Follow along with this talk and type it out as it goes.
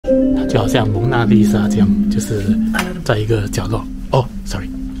就好像蒙娜丽莎这样，就是在一个角落。哦，sorry。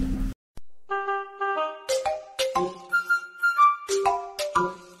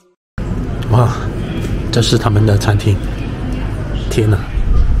哇，这是他们的餐厅。天哪，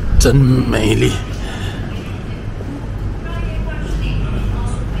真美丽！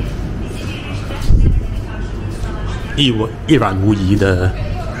一览无遗的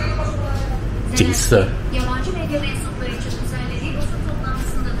景色。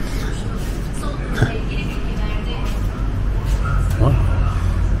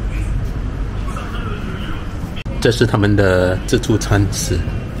这是他们的自助餐室，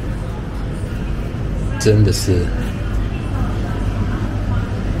真的是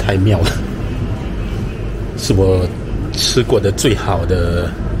太妙了，是我吃过的最好的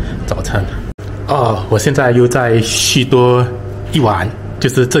早餐。哦，我现在又在续多一晚，就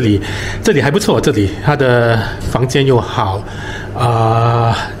是这里还不错，这里它的房间又好，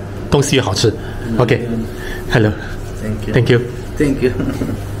东西又好吃。OK，Hello，Thank you。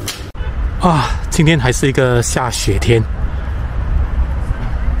啊，今天还是一个下雪天，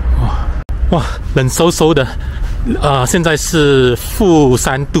哇，冷飕飕的，现在是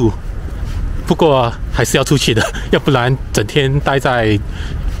-3度，不过还是要出去的，要不然整天待在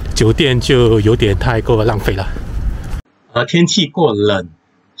酒店就有点太过浪费了。天气过冷，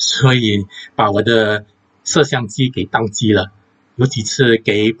所以把我的摄像机给当机了，有几次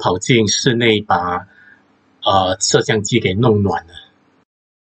给跑进室内把摄像机给弄暖了。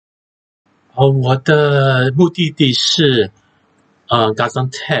我的目的地是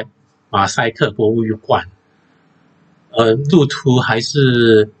Gaziantep 马赛克博物馆。路途还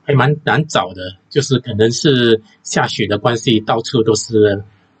蛮难找的，就是可能是下雪的关系，到处都是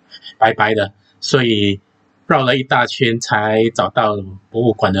白白的，所以绕了一大圈才找到博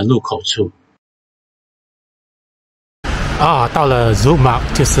物馆的入口处。到了 Zeugma，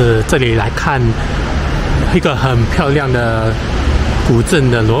 就是这里来看一个很漂亮的古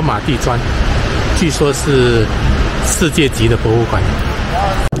镇的罗马地砖，据说是世界级的博物馆。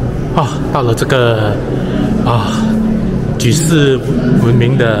到了这个举世闻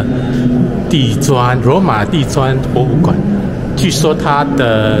名的罗马地砖博物馆，据说它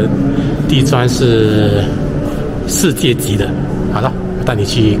的地砖是世界级的。好了，我带你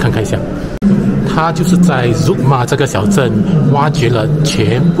去看看一下。它就是在 Zeugma 这个小镇挖掘了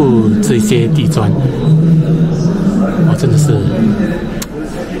全部这些地砖，真的是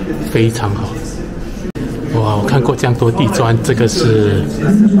非常好。哇，我看过这样多地砖，这个是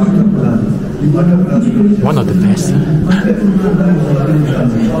one of the best。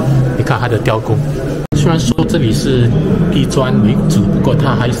你看它的雕工，虽然说这里是地砖为主，不过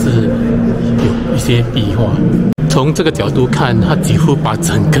它还是有一些壁画。从这个角度看，它几乎把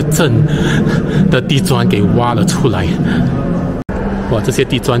整个镇的地砖给挖了出来。哇，这些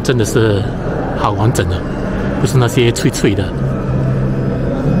地砖真的是好完整的，不是那些脆脆的。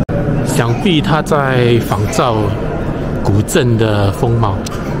想必它在仿照古镇的风貌。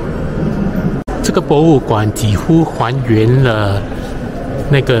这个博物馆几乎还原了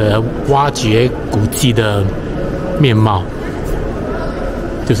那个挖掘古迹的面貌，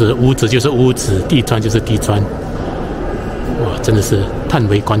就是屋子就是屋子，地砖就是地砖。哇，真的是叹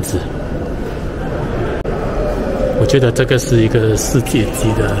为观止。我觉得这个是一个世界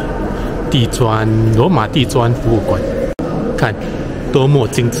级的罗马地砖博物馆，看多么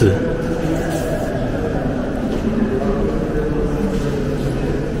精致。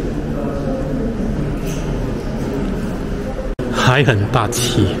还很大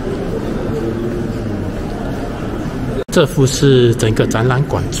气。这幅是整个展览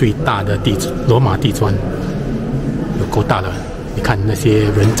馆最大的罗马地砖，有够大的。你看那些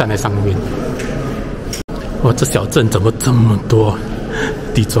人站在上面。哇，这小镇怎么这么多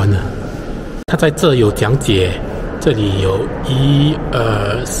地砖呢？他在这有讲解，这里有1、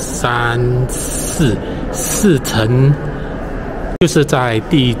2、3、4层，就是在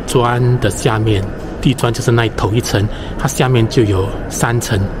地砖的下面。地砖就是那头一层，它下面就有3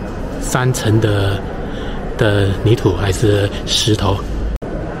层的泥土还是石头。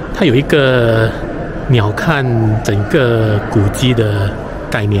它有一个鸟瞰整个古迹的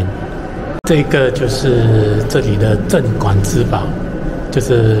概念。这个就是这里的镇馆之宝，就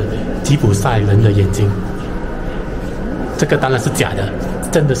是吉普赛人的眼睛。这个当然是假的，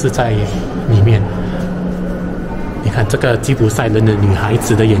真的是在里面。你看这个吉普赛人的女孩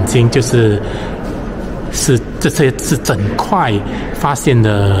子的眼睛，这些是整块发现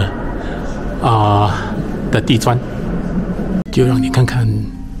的的地砖，就让你看看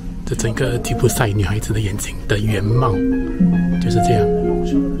这整个吉普赛女孩子的眼睛的原貌，就是这样。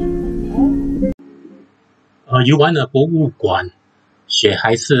游玩了博物馆，雪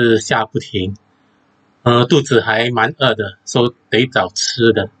还是下不停，肚子还蛮饿的，所以得找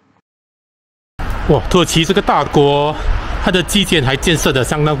吃的。哇，土耳其这个大国，它的基建还建设的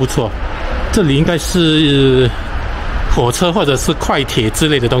相当不错。这里应该是火车或者是快铁之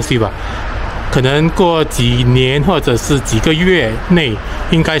类的东西吧？可能过几年或者是几个月内，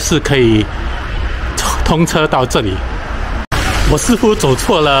应该是可以通车到这里。我似乎走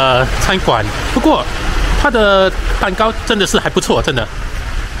错了餐馆，不过它的蛋糕真的是还不错，真的。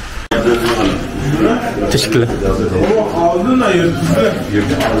这是个。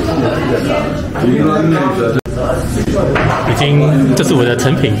这是我的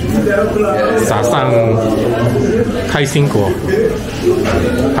成品，撒上开心果。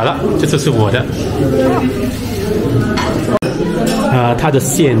好了，这就是我的。它的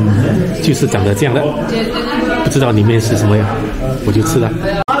馅就是长得这样的，不知道里面是什么样，我就吃了。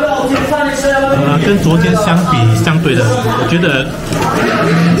跟昨天相对的，我觉得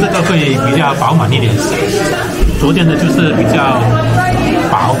这个会比较饱满一点。昨天的就是比较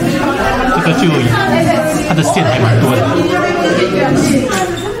薄，这个就它的馅还蛮多的。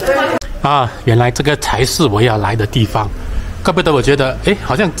啊，原来这个才是我要来的地方，怪不得我觉得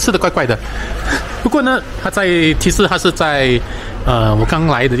好像吃的怪怪的。不过呢，其实它是在我刚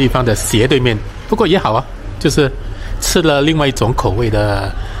来的地方的斜对面。不过也好啊，就是吃了另外一种口味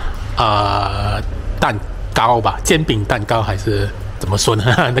的蛋糕吧，煎饼蛋糕还是怎么说呢？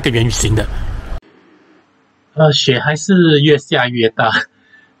那个圆形的。雪还是越下越大，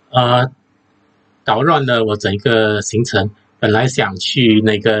捣乱了我整个行程。本来想去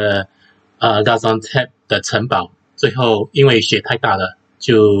那个Gaziantep 的城堡，最后因为雪太大了，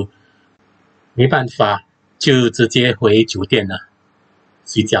就没办法，就直接回酒店了，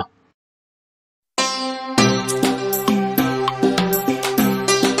睡觉。